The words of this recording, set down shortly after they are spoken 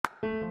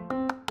Hey,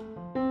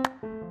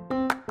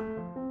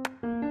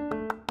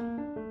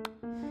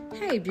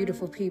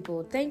 beautiful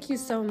people. Thank you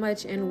so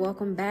much and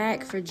welcome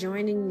back for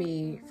joining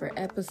me for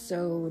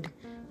episode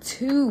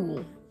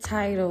 2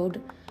 titled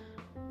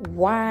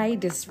Why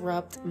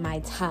Disrupt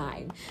My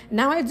Time.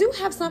 Now, I do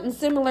have something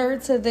similar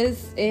to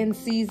this in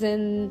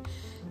season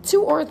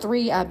 2 or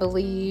 3, I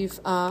believe.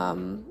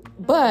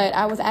 But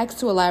I was asked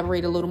to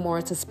elaborate a little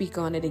more, to speak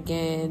on it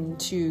again,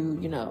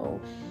 to,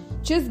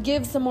 just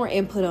give some more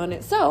input on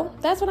it. So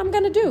that's what I'm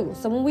going to do.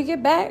 So when we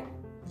get back,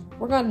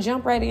 we're going to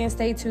jump right in.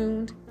 Stay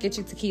tuned. Get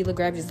your tequila,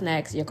 grab your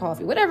snacks, your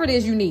coffee, whatever it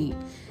is you need,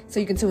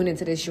 so you can tune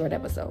into this short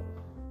episode.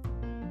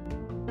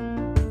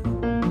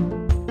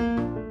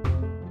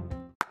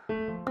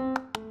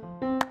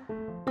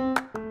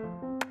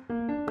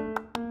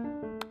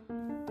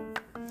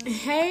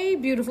 Hey,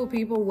 beautiful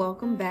people.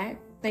 Welcome back.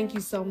 Thank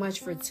you so much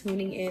for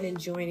tuning in and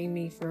joining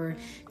me for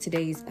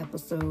today's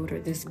episode,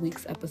 or this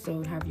week's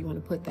episode, however you want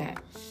to put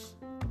that.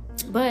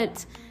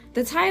 But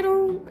the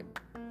title,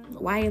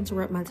 Why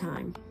Interrupt My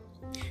Time?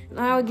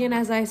 Now, again,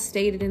 as I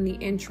stated in the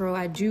intro,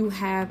 I do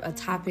have a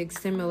topic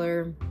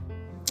similar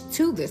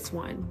to this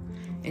one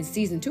in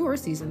season 2 or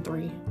season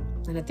 3.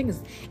 And I think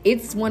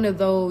it's one of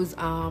those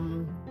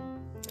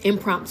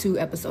impromptu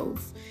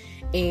episodes.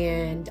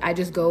 And I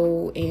just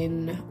go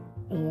in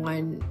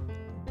on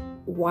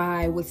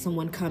why would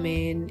someone come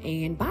in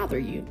and bother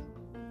you?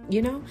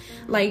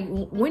 Like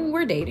when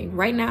we're dating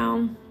right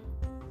now,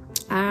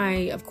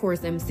 I, of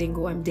course, am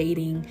single. I'm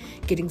dating,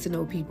 getting to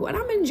know people, and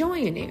I'm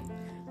enjoying it.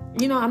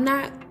 I'm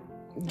not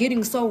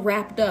getting so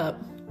wrapped up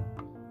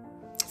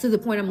to the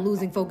point I'm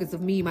losing focus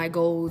of me, my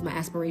goals, my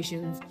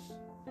aspirations,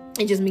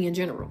 and just me in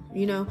general,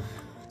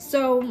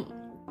 So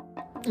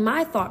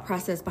my thought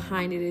process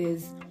behind it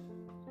is,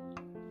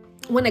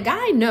 when a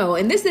guy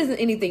knows, and this isn't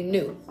anything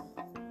new,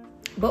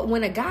 but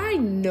when a guy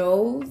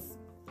knows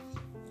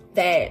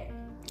that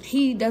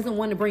he doesn't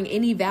want to bring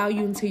any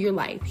value into your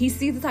life, he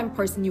sees the type of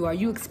person you are,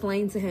 you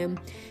explain to him,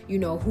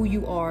 who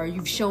you are,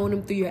 you've shown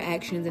him through your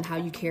actions and how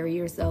you carry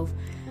yourself,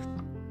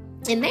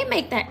 and they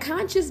make that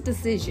conscious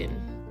decision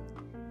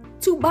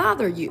to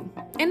bother you.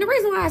 And the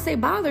reason why I say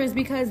bother is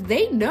because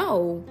they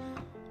know,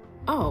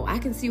 oh, I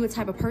can see what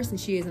type of person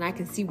she is and I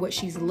can see what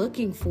she's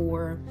looking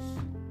for.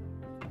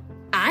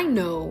 I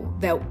know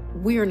that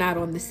we're not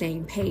on the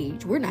same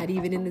page. We're not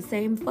even in the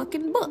same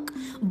fucking book.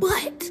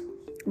 But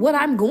what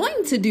I'm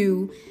going to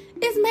do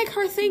is make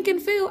her think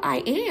and feel I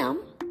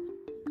am,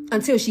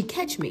 until she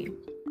catch me.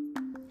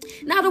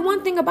 Now, the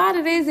one thing about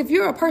it is, if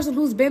you're a person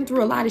who's been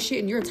through a lot of shit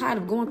and you're tired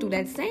of going through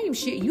that same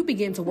shit, you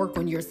begin to work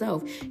on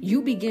yourself.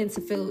 You begin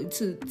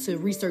to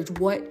research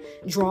what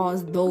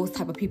draws those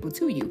type of people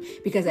to you.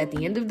 Because at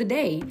the end of the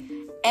day,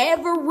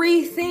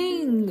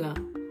 everything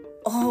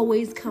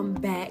always come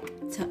back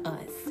to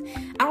us.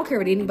 I don't care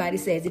what anybody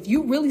says. If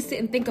you really sit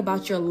and think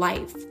about your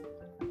life,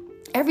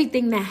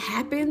 everything that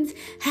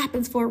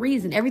happens for a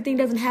reason. Everything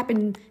doesn't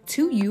happen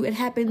to you. It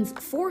happens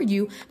for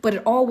you, but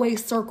it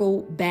always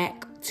circle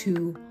back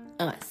to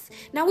us.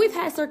 Now, we've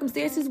had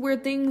circumstances where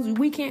things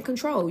we can't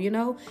control,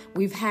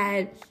 We've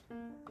had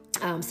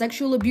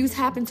sexual abuse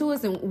happen to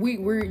us, and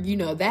we're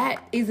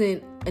that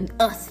isn't an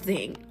us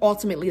thing.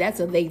 Ultimately, that's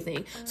a they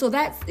thing. So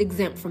that's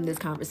exempt from this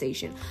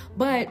conversation.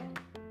 But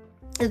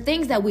the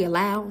things that we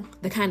allow,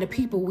 the kind of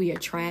people we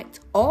attract,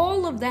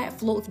 all of that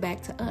floats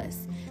back to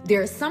us.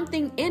 There's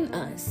something in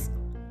us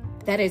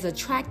that is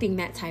attracting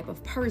that type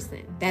of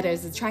person, that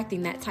is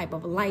attracting that type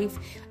of life,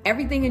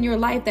 everything in your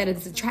life that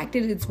has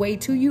attracted its way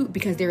to you,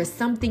 because there is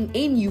something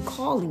in you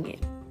calling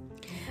it.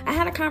 I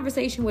had a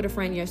conversation with a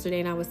friend yesterday,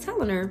 and I was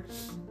telling her,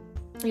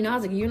 I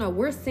was like,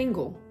 we're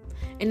single.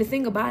 And the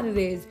thing about it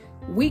is,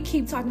 we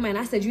keep talking about, and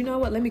I said,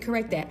 let me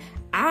correct that.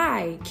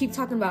 I keep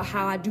talking about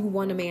how I do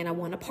want a man, I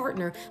want a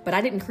partner, but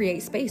I didn't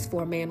create space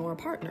for a man or a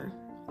partner.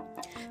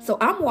 So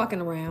I'm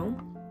walking around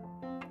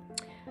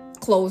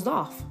closed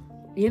off.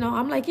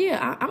 I'm like,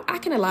 I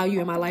can allow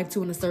you in my life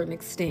to a certain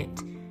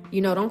extent.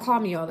 Don't call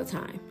me all the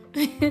time.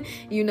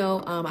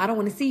 I don't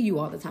want to see you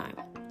all the time.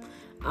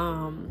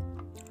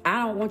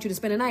 I don't want you to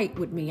spend a night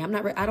with me. I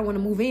don't want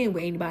to move in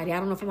with anybody. I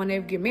don't know if I want to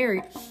ever get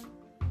married.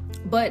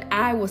 But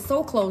I was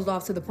so closed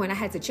off to the point I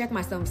had to check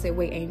myself and say,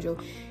 wait, Angel,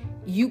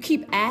 you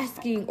keep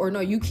asking, or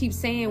no, you keep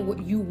saying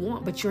what you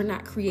want, but you're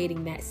not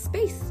creating that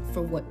space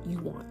for what you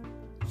want.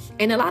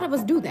 And a lot of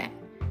us do that.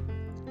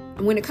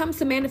 When it comes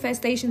to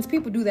manifestations,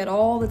 people do that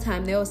all the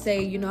time. They'll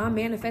say, I'm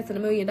manifesting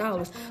 $1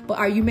 million, but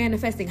are you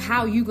manifesting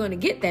how you going to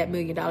get that $1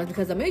 million?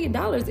 Because $1 million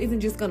isn't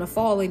just going to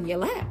fall in your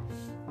lap.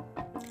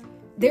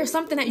 There's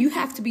something that you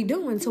have to be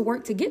doing to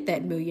work to get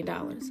that $1 million.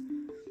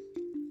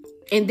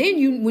 And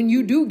then when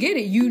you do get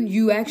it,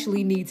 you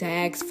actually need to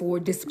ask for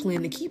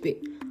discipline to keep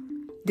it.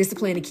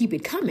 Discipline to keep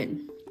it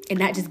coming, and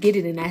not just get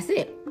it and that's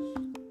it.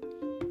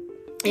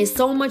 It's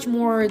so much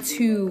more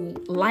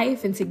to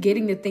life and to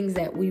getting the things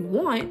that we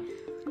want.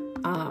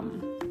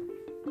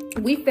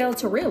 We fail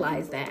to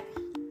realize that.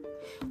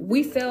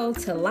 We fail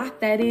to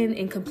lock that in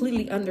and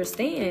completely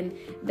understand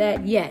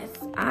that, yes,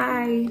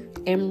 I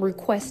am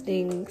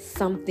requesting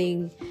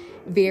something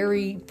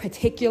very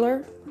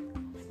particular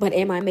But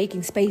am I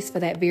making space for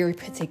that very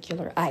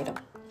particular item?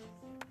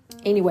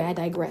 Anyway, I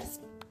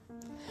digress.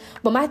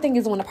 But my thing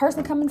is, when a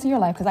person comes into your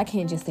life, because I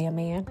can't just say a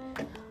man,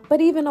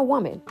 but even a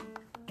woman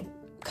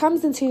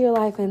comes into your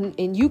life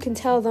and you can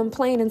tell them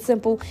plain and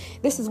simple,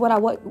 this is what I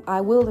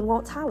will and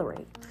won't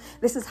tolerate.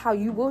 This is how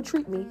you will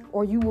treat me,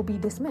 or you will be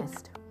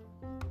dismissed.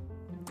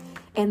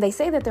 And they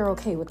say that they're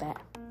okay with that.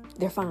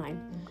 They're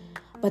fine.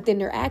 But then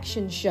their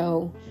actions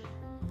show,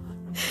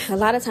 a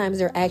lot of times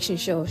their actions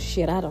show,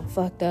 shit, I done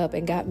fucked up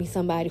and got me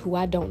somebody who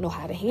I don't know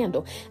how to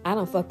handle. I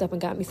done fucked up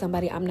and got me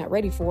somebody I'm not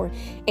ready for.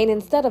 And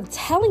instead of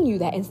telling you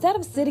that, instead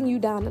of sitting you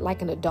down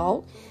like an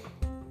adult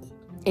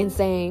and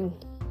saying,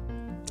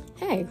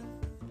 hey,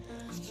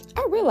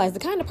 I realize the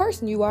kind of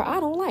person you are, I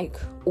don't like.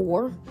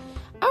 Or,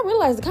 I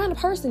realize the kind of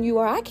person you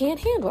are, I can't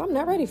handle. I'm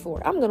not ready for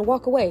it. I'm going to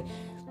walk away.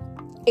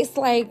 It's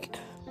like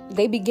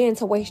they begin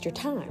to waste your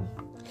time.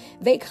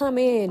 They come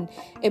in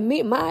and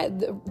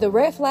the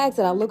red flags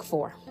that I look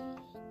for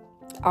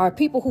are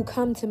people who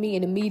come to me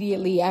and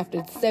immediately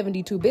after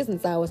 72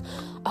 business hours,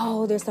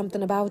 oh, there's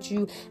something about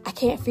you. I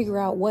can't figure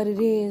out what it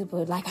is,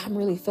 but like, I'm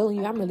really feeling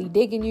you. I'm really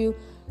digging you.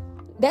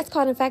 That's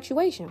called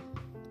infatuation.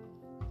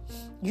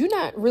 You're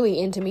not really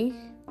into me.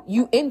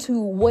 You into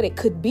what it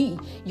could be.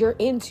 You're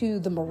into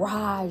the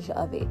mirage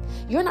of it.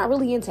 You're not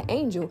really into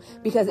Angel,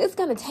 because it's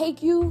going to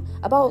take you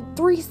about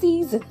 3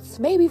 seasons,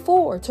 maybe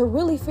 4, to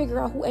really figure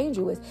out who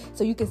Angel is.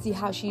 So you can see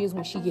how she is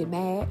when she get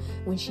mad,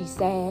 when she's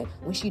sad,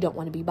 when she don't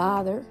want to be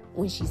bothered,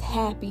 when she's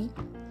happy.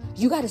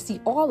 You got to see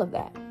all of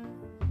that.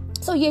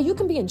 So yeah, you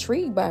can be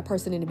intrigued by a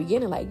person in the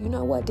beginning, like, you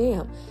know what,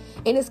 damn.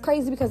 And it's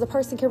crazy because a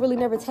person can really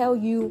never tell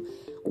you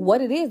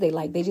what it is they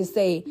like. They just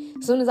say,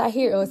 as soon as I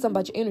hear, oh, it's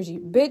something about your energy.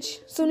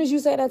 Bitch, as soon as you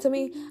say that to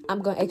me,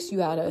 I'm going to X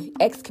you out of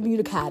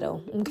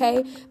excommunicado,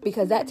 okay?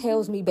 Because that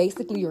tells me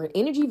basically you're an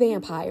energy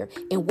vampire,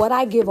 and what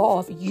I give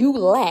off, you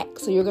lack,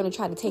 so you're going to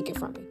try to take it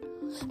from me.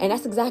 And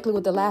that's exactly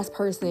what the last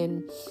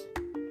person,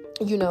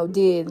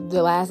 did.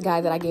 The last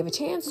guy that I gave a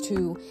chance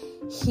to,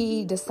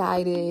 he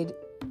decided,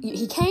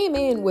 he came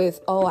in with,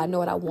 oh, I know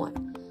what I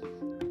want.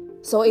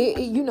 So,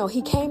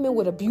 he came in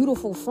with a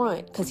beautiful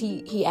front because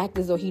he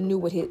acted as though he knew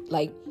what he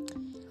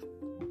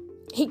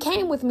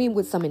came with me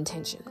with some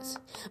intentions.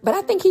 But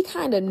I think he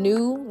kind of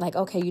knew, like,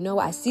 okay,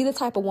 I see the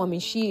type of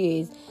woman she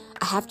is.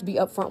 I have to be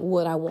upfront with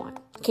what I want.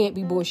 Can't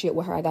be bullshit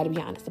with her. I got to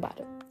be honest about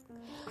it.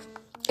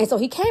 And so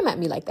he came at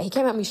me like that. He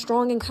came at me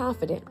strong and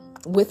confident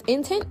with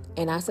intent.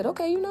 And I said,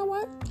 okay, you know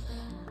what?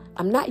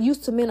 I'm not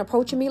used to men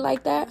approaching me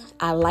like that.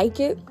 I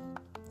like it.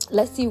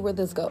 Let's see where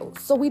this goes.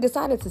 So we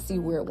decided to see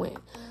where it went.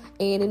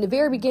 And in the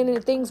very beginning,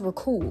 things were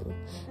cool.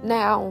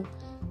 Now,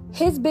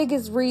 his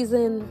biggest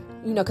reason,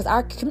 because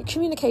our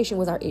communication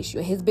was our issue.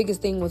 And his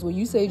biggest thing was, well,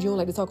 you said you don't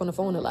like to talk on the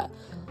phone a lot.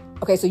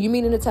 Okay, so you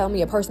meaning to tell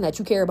me a person that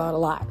you care about a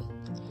lot,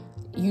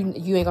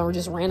 you ain't gonna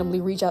just randomly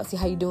reach out, see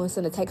how you doing,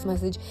 send a text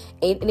message.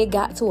 And it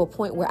got to a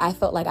point where I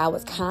felt like I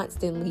was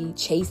constantly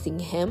chasing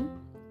him.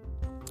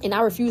 And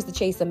I refused to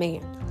chase a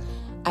man.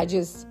 I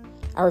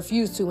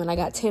refused to, and I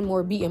got 10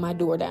 more beating my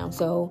door down.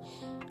 So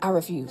I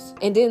refuse.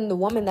 And then the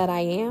woman that I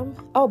am,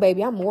 oh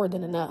baby, I'm more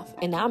than enough.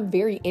 And I'm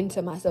very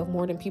into myself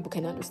more than people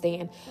can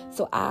understand.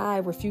 So I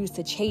refuse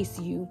to chase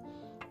you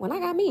when I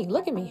got me.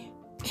 Look at me.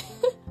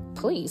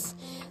 Please.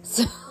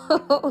 So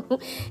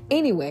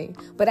anyway,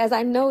 but as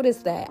I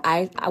noticed that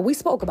we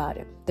spoke about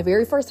it. The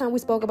very first time we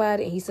spoke about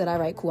it, and he said, all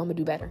right, cool, I'm gonna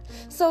do better.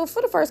 So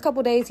for the first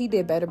couple days he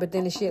did better, but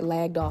then the shit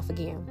lagged off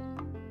again.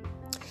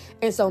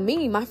 And so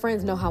my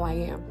friends know how I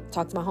am.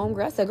 Talk to my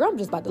homegirl. I said, girl, I'm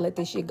just about to let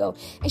this shit go.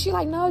 And she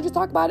like, no, just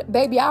talk about it.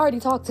 Baby, I already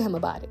talked to him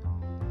about it.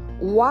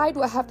 Why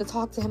do I have to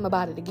talk to him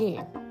about it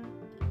again?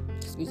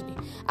 Excuse me.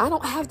 I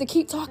don't have to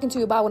keep talking to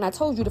you about when I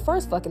told you the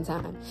first fucking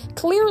time.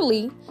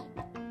 Clearly,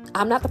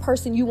 I'm not the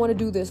person you want to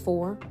do this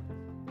for.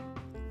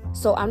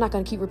 So I'm not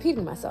going to keep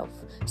repeating myself.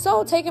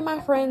 So taking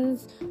my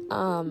friend's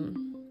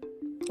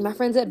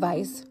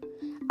advice,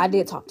 I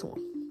did talk to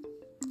him.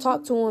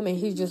 And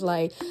he's just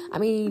like, I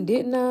mean,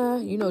 didn't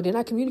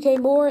I communicate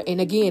more? And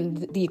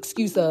again, the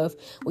excuse of,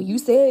 well, you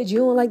said you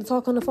don't like to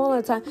talk on the phone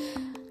all the time.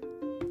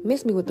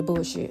 Miss me with the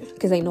bullshit,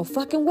 because ain't no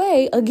fucking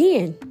way.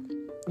 Again,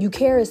 you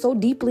care so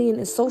deeply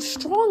and so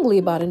strongly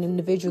about an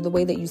individual the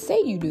way that you say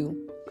you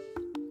do.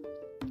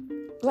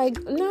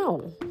 Like,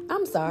 no,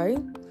 I'm sorry.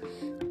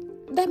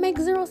 That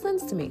makes zero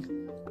sense to me.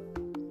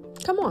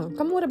 Come on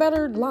with a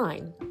better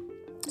line.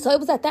 So it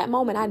was at that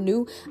moment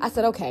I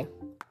said, okay,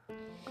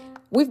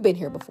 we've been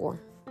here before.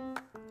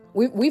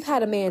 We've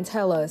had a man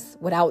tell us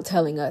without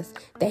telling us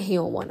that he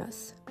don't want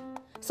us.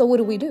 So what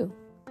do?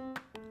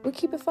 We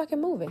keep it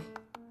fucking moving.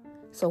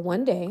 So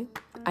one day,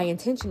 I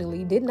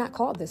intentionally did not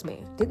call this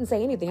man. Didn't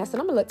say anything. I said,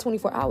 I'm going to let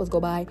 24 hours go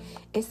by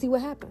and see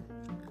what happened.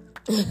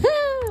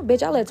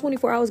 Bitch, I let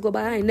 24 hours go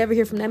by. I ain't never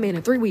hear from that man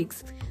in 3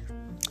 weeks.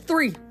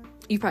 3.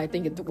 You probably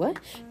thinking, what?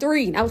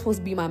 3. I was supposed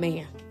to be my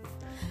man.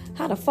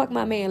 How the fuck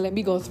my man let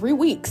me go 3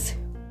 weeks?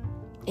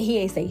 And he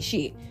ain't say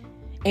shit.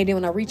 And then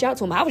when I reach out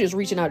to him, I was just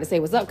reaching out to say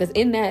what's up. Because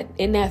in that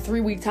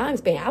 3-week time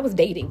span, I was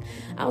dating.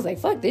 I was like,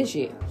 fuck this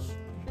shit.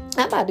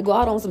 I'm about to go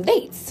out on some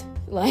dates.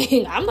 Like,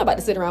 I'm not about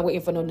to sit around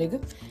waiting for no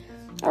nigga.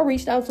 I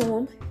reached out to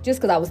him just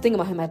because I was thinking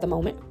about him at the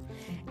moment.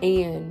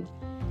 And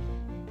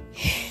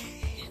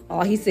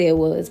all he said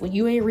was, well,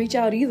 you ain't reach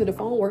out either. The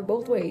phone worked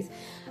both ways.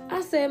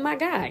 I said, my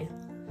guy,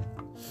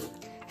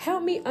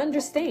 help me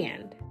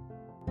understand.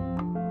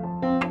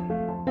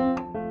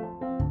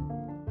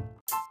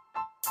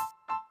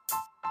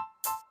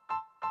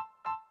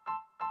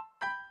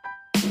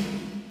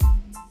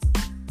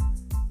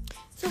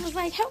 So it was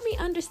like, help me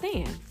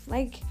understand.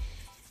 Like,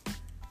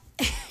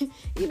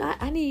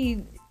 I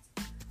need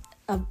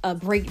a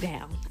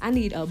breakdown. I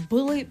need a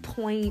bullet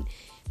point,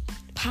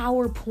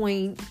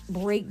 PowerPoint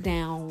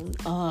breakdown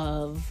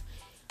of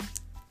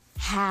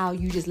how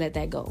you just let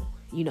that go,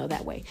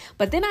 that way.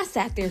 But then I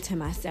sat there to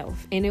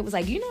myself and it was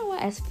like, you know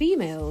what, as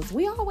females,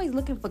 we always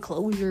looking for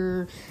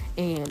closure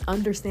and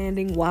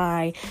understanding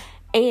why.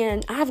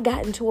 And I've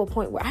gotten to a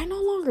point where I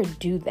no longer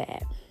do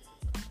that.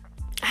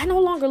 I no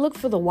longer look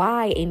for the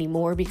why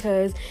anymore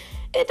because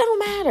it don't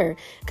matter.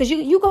 Because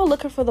you go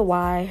looking for the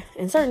why,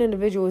 and certain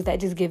individuals,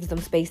 that just gives them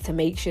space to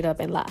make shit up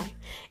and lie.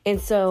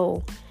 And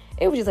so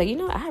it was just like,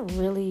 I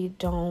really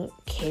don't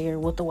care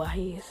what the why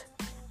is.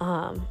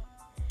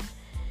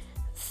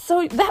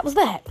 So that was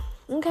that.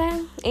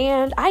 Okay.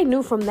 And I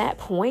knew from that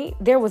point,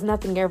 there was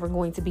nothing ever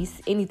going to be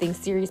anything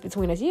serious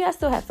between us. Yeah, I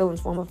still had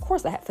feelings for him. Of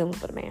course I had feelings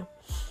for the man.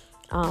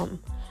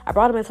 I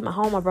brought him into my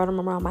home. I brought him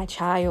around my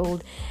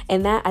child.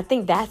 And I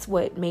think that's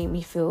what made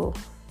me feel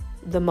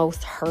the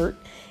most hurt,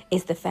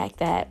 is the fact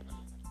that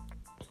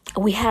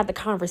we had the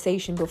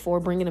conversation before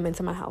bringing him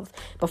into my house,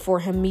 before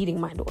him meeting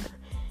my daughter.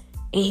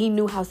 And he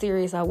knew how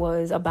serious I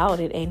was about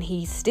it. And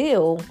he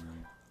still,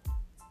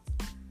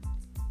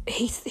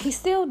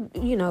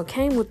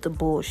 came with the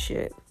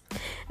bullshit.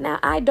 Now,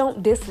 I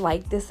don't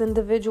dislike this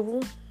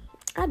individual.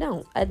 I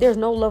don't. There's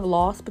no love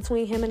lost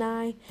between him and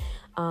I.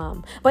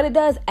 But it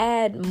does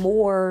add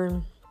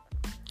more,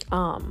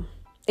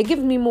 it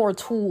gives me more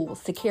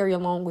tools to carry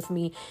along with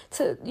me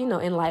to,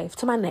 in life,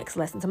 to my next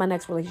lesson, to my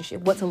next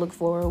relationship, what to look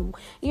for,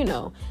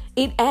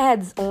 it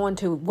adds on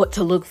to what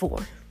to look for.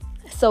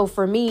 So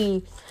for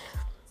me,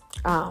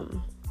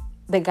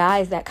 the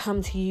guys that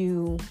come to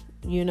you,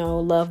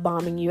 love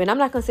bombing you, and I'm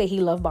not going to say he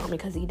love bombed me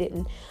because he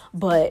didn't,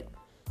 but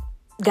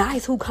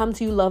guys who come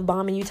to you love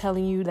bombing you,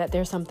 telling you that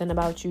there's something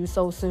about you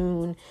so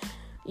soon,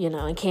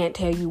 and can't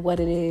tell you what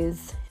it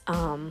is.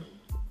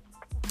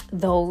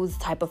 Those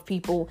type of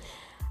people,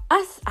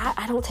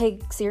 I don't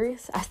take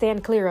serious. I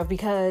stand clear of,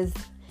 because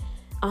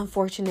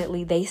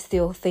unfortunately they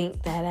still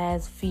think that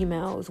as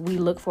females, we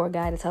look for a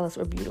guy to tell us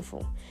we're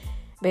beautiful.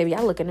 Baby,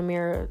 I look in the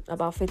mirror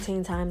about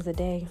 15 times a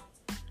day.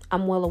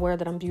 I'm well aware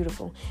that I'm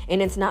beautiful.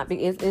 And it's not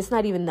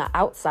even the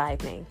outside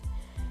thing.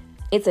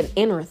 It's an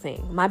inner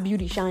thing. My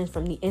beauty shines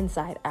from the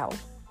inside out.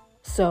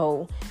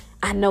 So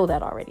I know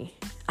that already.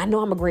 I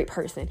know I'm a great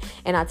person.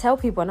 And I tell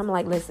people, and I'm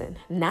like, listen,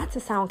 not to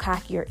sound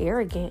cocky or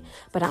arrogant,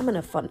 but I'm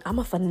a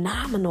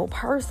phenomenal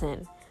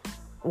person.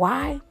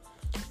 Why?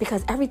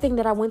 Because everything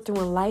that I went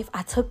through in life,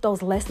 I took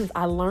those lessons,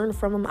 I learned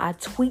from them, I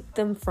tweaked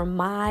them from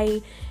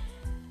my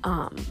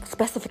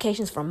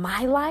specifications from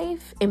my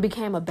life, and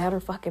became a better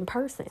fucking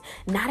person.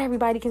 Not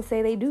everybody can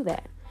say they do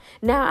that.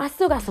 Now, I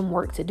still got some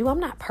work to do. I'm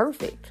not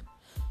perfect,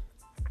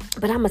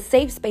 but I'm a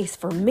safe space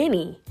for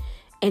many.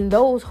 And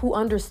those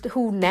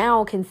who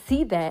now can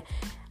see that,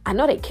 I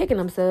know they kicking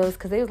themselves,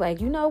 because they was like,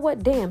 you know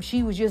what? Damn,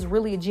 she was just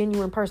really a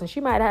genuine person. She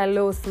might have had a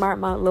little smart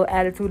mouth, little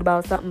attitude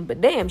about something,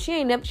 but damn, she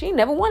ain't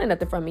never wanted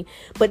nothing from me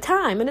but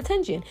time and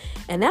attention.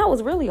 And that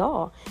was really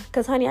all.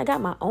 Because, honey, I got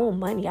my own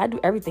money. I do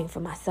everything for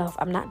myself.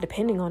 I'm not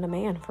depending on a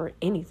man for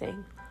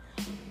anything.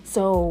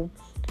 So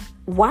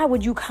why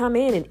would you come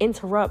in and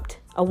interrupt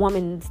a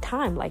woman's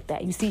time like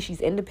that? You see,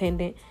 she's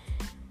independent.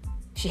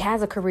 She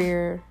has a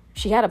career.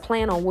 She had a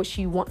plan on what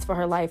she wants for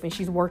her life, and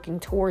she's working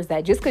towards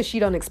that. Just because she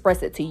don't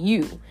express it to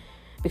you,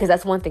 because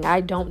that's one thing I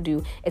don't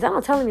do, is I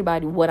don't tell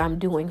anybody what I'm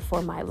doing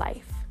for my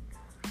life.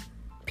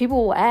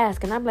 People will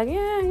ask, and I'm like,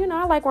 yeah,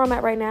 I like where I'm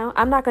at right now.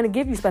 I'm not going to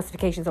give you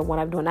specifications of what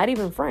I'm doing, not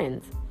even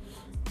friends.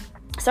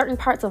 Certain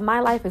parts of my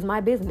life is my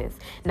business.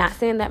 Not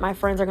saying that my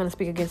friends are going to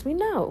speak against me,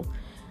 no.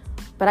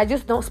 But I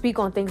just don't speak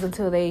on things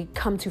until they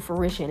come to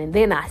fruition, and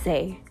then I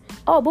say,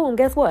 oh, boom,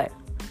 guess what?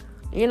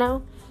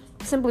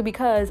 Simply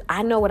because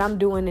I know what I'm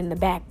doing in the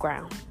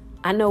background.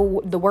 I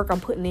know the work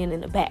I'm putting in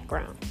the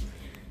background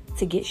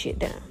to get shit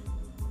done.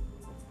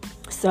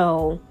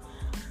 So,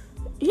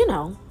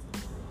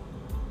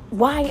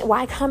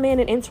 why come in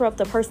and interrupt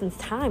a person's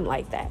time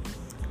like that?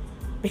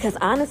 Because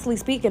honestly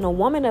speaking, a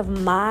woman of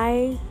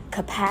my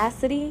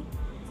capacity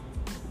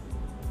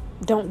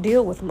don't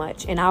deal with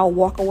much, and I'll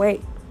walk away,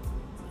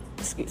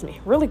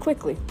 really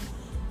quickly.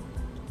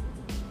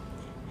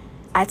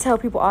 I tell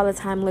people all the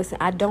time, listen,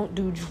 I don't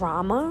do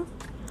drama.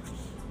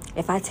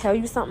 If I tell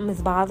you something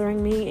is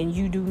bothering me and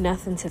you do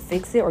nothing to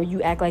fix it, or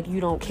you act like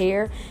you don't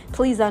care,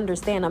 please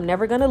understand I'm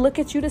never going to look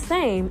at you the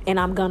same, and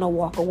I'm going to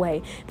walk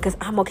away, because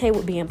I'm okay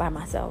with being by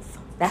myself.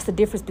 That's the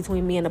difference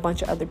between me and a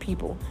bunch of other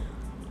people.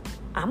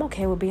 I'm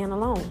okay with being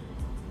alone,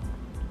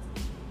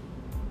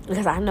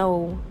 because I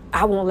know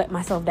I won't let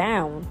myself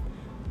down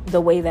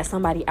the way that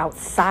somebody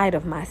outside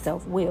of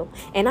myself will.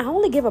 And I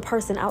only give a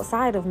person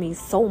outside of me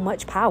so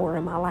much power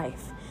in my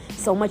life,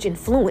 so much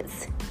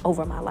influence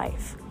over my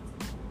life.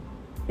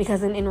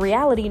 Because in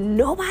reality,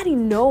 nobody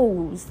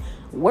knows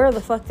where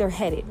the fuck they're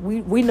headed.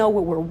 We know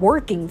what we're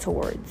working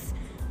towards,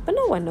 but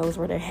no one knows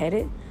where they're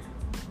headed.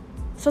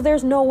 So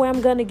there's no way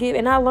I'm going to give,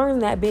 and I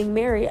learned that being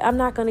married, I'm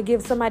not going to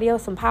give somebody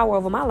else some power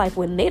over my life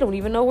when they don't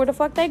even know where the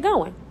fuck they're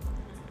going.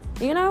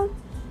 You know?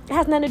 It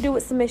has nothing to do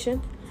with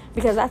submission,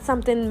 because that's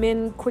something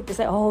men quick to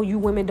say, oh, you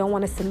women don't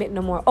want to submit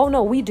no more. Oh,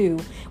 no, we do.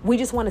 We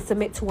just want to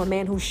submit to a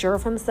man who's sure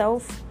of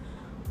himself,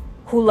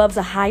 who loves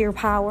a higher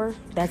power.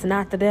 That's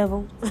not the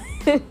devil.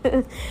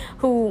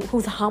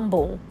 Who's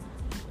humble,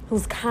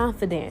 who's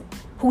confident,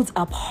 who's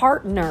a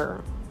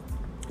partner.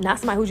 Not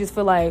somebody who just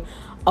feel like,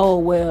 oh,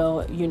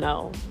 well, you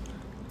know,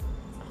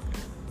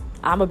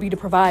 I'm going to be the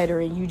provider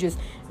and you just,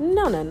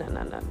 no.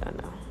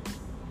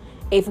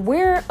 If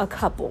we're a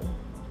couple,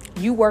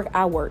 you work,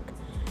 I work,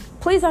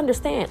 please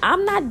understand,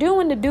 I'm not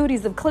doing the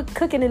duties of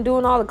cooking and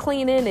doing all the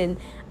cleaning, and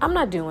I'm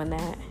not doing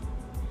that.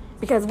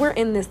 Because we're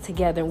in this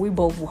together and we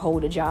both will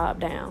hold a job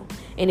down.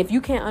 And if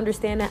you can't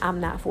understand that, I'm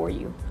not for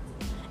you.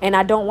 And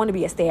I don't want to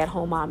be a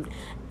stay-at-home mom.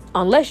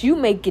 Unless you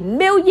making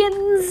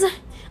millions.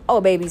 Oh,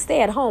 baby,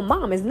 stay-at-home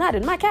mom is not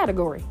in my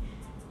category.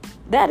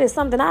 That is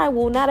something I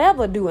will not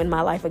ever do in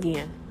my life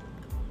again.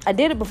 I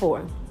did it before.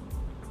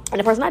 And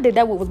the person I did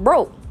that with was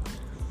broke.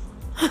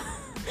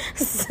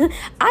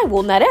 I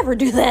will not ever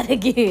do that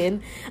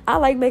again. I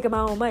like making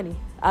my own money.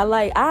 I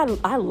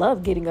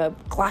love getting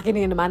up, clocking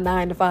into my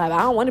 9 to 5. I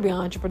don't want to be an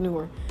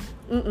entrepreneur.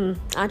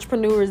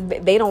 Entrepreneurs,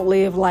 they don't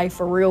live life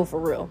for real.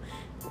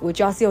 What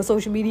y'all see on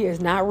social media is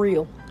not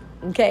real.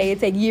 Okay, it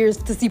takes years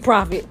to see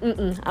profit.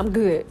 I'm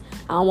good.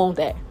 I don't want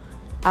that.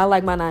 I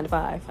like my 9 to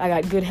 5. I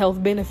got good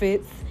health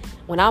benefits.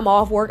 When I'm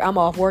off work, I'm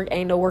off work.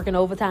 Ain't no working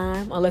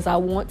overtime unless I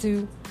want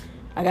to.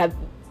 I got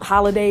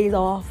holidays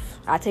off.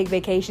 I take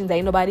vacations.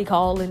 Ain't nobody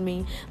calling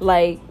me.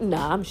 Like,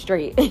 nah, I'm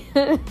straight.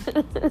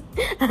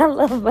 I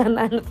love my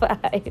 9 to 5.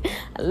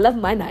 I love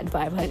my 9 to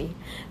 5, honey.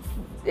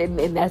 And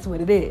that's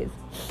what it is.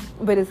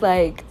 But it's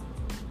like,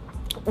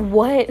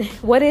 what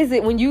is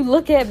it when you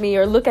look at me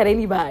or look at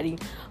anybody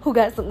who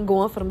got something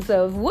going for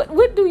themselves?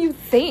 What do you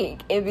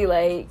think? And be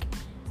like,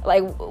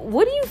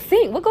 what do you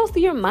think? What goes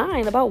through your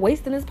mind about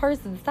wasting this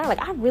person's time?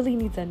 Like, I really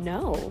need to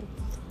know.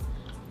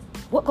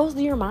 What goes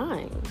through your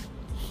mind?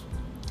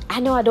 I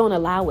know I don't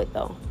allow it,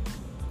 though.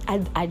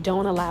 I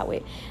don't allow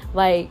it.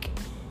 Like,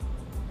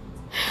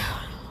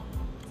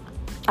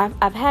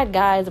 I've had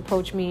guys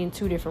approach me in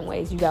 2 different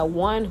ways. You got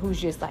one who's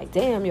just like,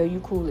 damn, yo,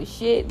 you cool as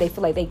shit. They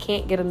feel like they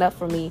can't get enough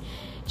from me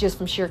just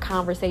from sheer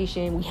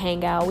conversation. We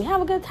hang out. We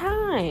have a good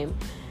time.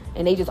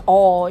 And they just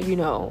all, you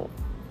know,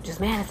 just,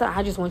 man,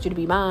 I just want you to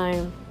be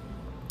mine.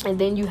 And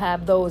then you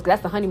have those,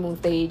 that's the honeymoon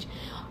stage.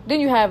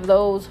 Then you have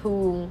those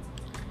who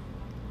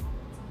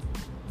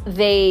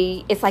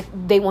it's like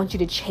they want you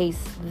to chase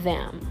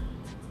them.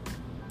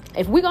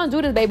 If we're going to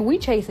do this, baby, we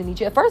chasing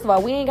each other. First of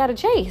all, we ain't got to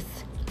chase.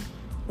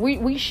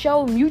 We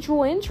show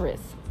mutual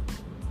interest.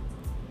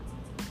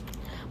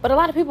 But a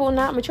lot of people are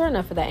not mature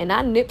enough for that. And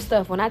I nip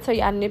stuff. When I tell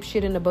you I nip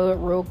shit in the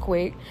bud real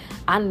quick,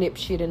 I nip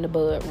shit in the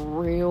bud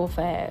real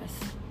fast.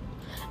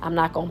 I'm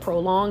not going to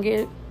prolong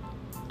it.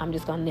 I'm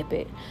just going to nip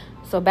it.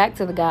 So back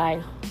to the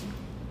guy,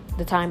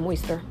 the time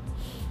waster.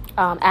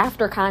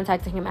 After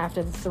contacting him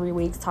after the 3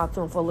 weeks, talked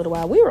to him for a little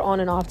while. We were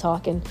on and off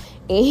talking.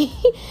 And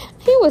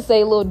he would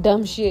say little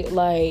dumb shit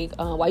like,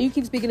 why you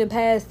keep speaking in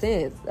past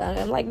tense?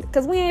 I'm like,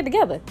 because we ain't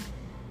together.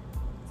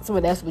 So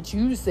that's what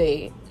you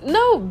say.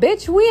 No,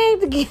 bitch, we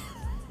ain't together.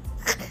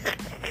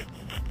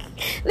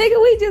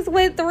 Nigga, we just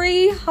went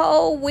 3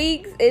 whole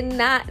weeks and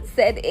not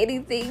said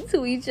anything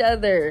to each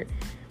other.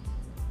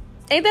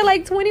 Ain't that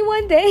like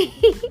 21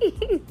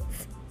 days?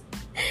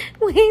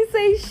 We ain't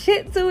say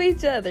shit to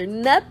each other.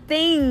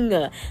 Nothing.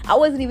 I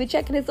wasn't even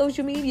checking his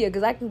social media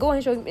because I can go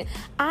and show you.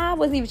 I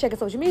wasn't even checking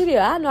social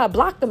media. I know I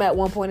blocked him at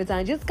one point in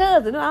time just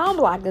because. And I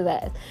unblocked his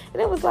ass.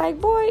 And it was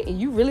like, boy,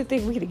 you really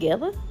think we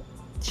together?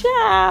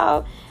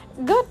 Child.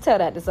 Go tell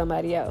that to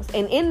somebody else.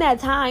 And in that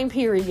time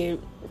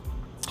period,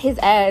 his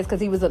ass,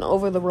 because he was an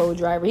over-the-road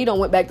driver, he don't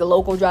went back to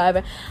local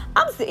driving.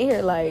 I'm sitting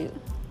here like,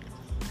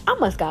 I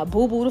must got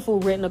boo-boo the fool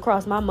written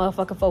across my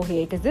motherfucking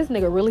forehead because this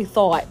nigga really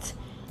thought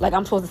like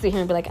I'm supposed to sit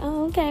here and be like,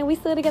 oh, okay, we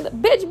still together.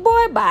 Bitch,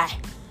 boy, bye.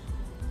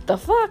 The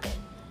fuck?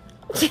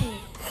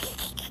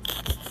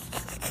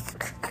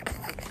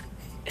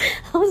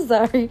 I'm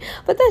sorry.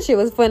 But that shit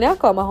was funny. I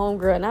called my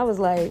homegirl and I was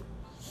like,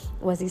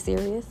 was he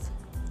serious?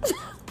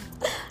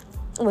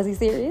 Was he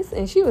serious?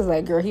 And she was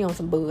like, girl, he on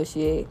some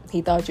bullshit.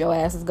 He thought your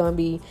ass was going to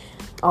be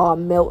all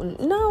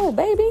melting. No,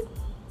 baby.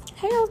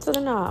 Hell to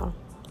the no.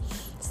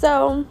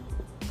 So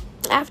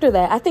after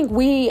that, I think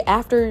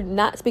after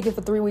not speaking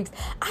for 3 weeks,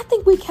 I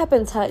think we kept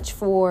in touch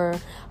for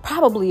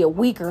probably a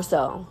week or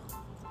so.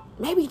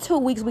 maybe 2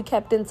 weeks we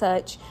kept in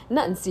touch.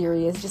 Nothing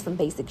serious, just some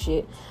basic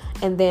shit.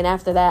 And then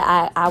after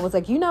that, I was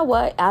like, you know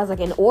what? I was like,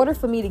 in order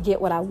for me to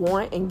get what I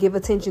want and give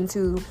attention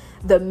to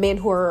the men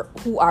who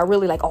are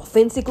really like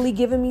authentically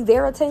giving me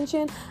their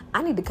attention,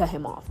 I need to cut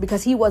him off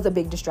because he was a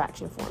big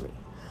distraction for me.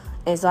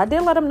 And so I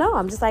did let him know.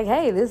 I'm just like,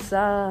 hey, this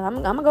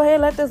I'm gonna go ahead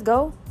and let this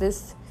go.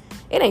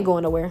 It ain't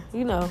going nowhere.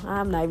 You know,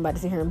 I'm not even about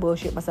to sit here and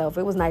bullshit myself.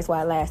 It was nice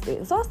while it lasted.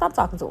 And so I stopped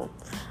talking to him.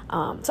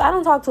 So I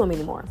don't talk to him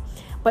anymore.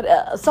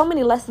 But so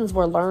many lessons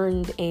were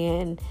learned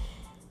and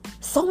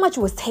so much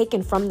was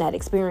taken from that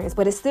experience.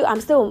 But I'm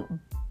still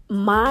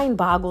mind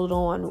boggled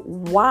on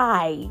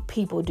why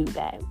people do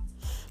that.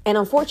 And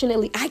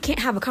unfortunately, I can't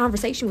have a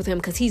conversation with him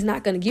because he's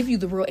not going to give you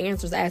the real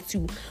answers as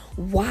to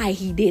why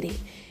he did it.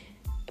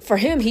 For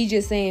him, he's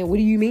just saying, what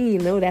do you mean?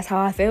 No, that's how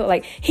I felt.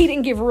 Like, he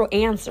didn't give real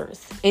answers.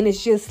 And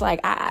it's just like,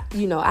 I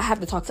have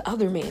to talk to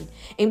other men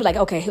and be like,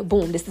 okay,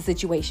 boom, this is the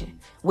situation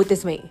with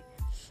this man.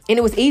 And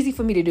it was easy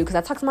for me to do because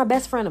I talked to my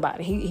best friend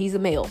about it. He's a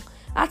male.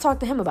 I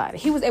talked to him about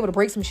it. He was able to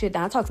break some shit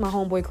down. I talked to my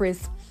homeboy,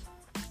 Chris.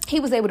 He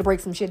was able to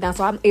break some shit down.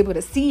 So I'm able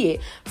to see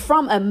it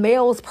from a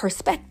male's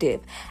perspective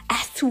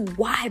as to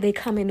why they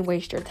come in and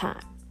waste your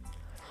time.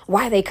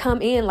 Why they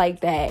come in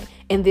like that.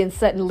 And then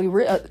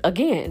suddenly,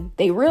 again,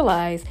 they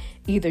realize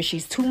either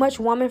she's too much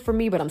woman for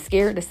me, but I'm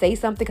scared to say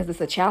something because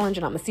it's a challenge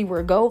and I'm going to see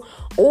where it go.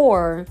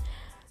 Or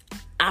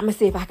I'm going to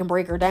see if I can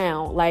break her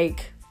down.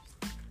 Like,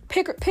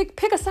 pick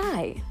a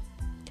side.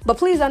 But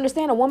please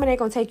understand, a woman ain't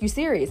going to take you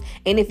serious.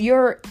 And if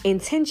your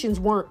intentions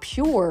weren't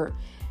pure,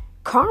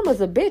 karma's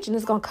a bitch and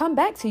it's going to come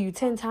back to you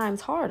 10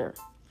 times harder.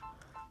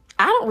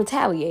 I don't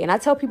retaliate. And I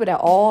tell people that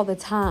all the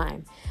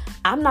time.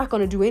 I'm not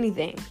going to do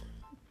anything.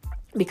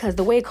 Because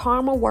the way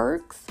karma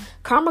works,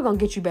 karma going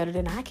to get you better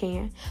than I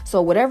can.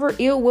 So whatever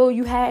ill will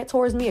you had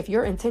towards me, if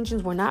your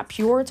intentions were not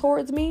pure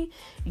towards me,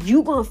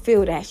 you going to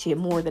feel that shit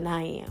more than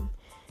I am.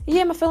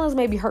 Yeah, my feelings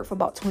may be hurt for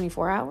about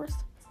 24 hours.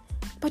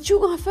 But you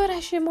going to feel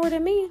that shit more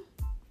than me.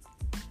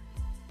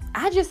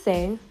 I just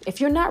say,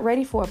 if you're not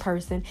ready for a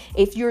person,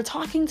 if you're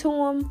talking to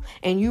them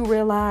and you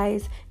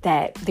realize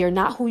that they're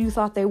not who you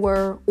thought they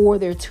were or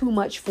they're too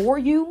much for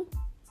you,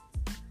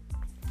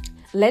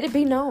 let it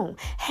be known.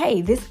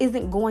 Hey, this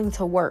isn't going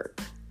to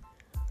work.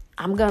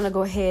 I'm going to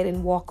go ahead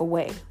and walk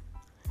away.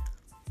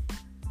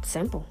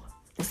 Simple.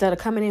 Instead of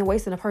coming in,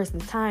 wasting a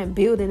person's time,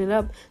 building it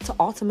up to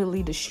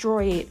ultimately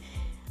destroy it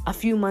a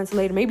few months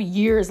later, maybe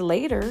years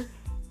later,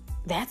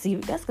 that's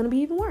going to be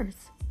even worse.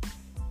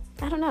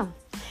 I don't know.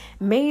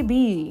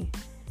 Maybe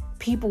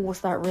people will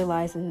start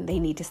realizing they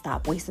need to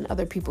stop wasting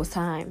other people's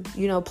time.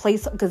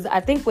 Because I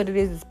think what it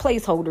is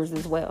placeholders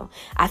as well.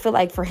 I feel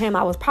like for him,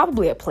 I was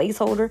probably a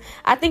placeholder.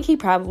 I think he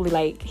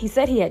probably, he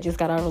said he had just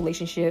got out of a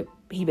relationship.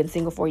 He'd been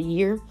single for a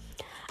year.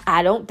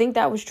 I don't think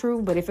that was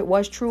true. But if it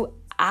was true,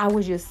 I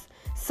was just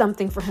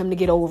something for him to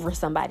get over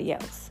somebody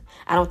else.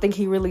 I don't think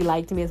he really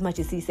liked me as much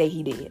as he said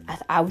he did.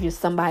 I was just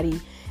somebody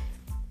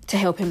to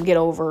help him get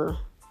over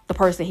the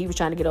person he was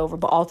trying to get over,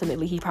 but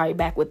ultimately he probably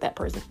back with that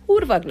person.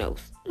 Who the fuck knows?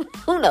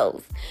 Who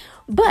knows?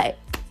 But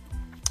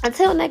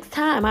until next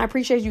time, I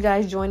appreciate you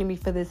guys joining me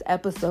for this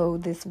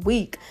episode this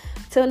week.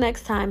 Till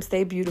next time,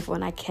 stay beautiful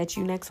and I catch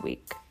you next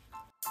week.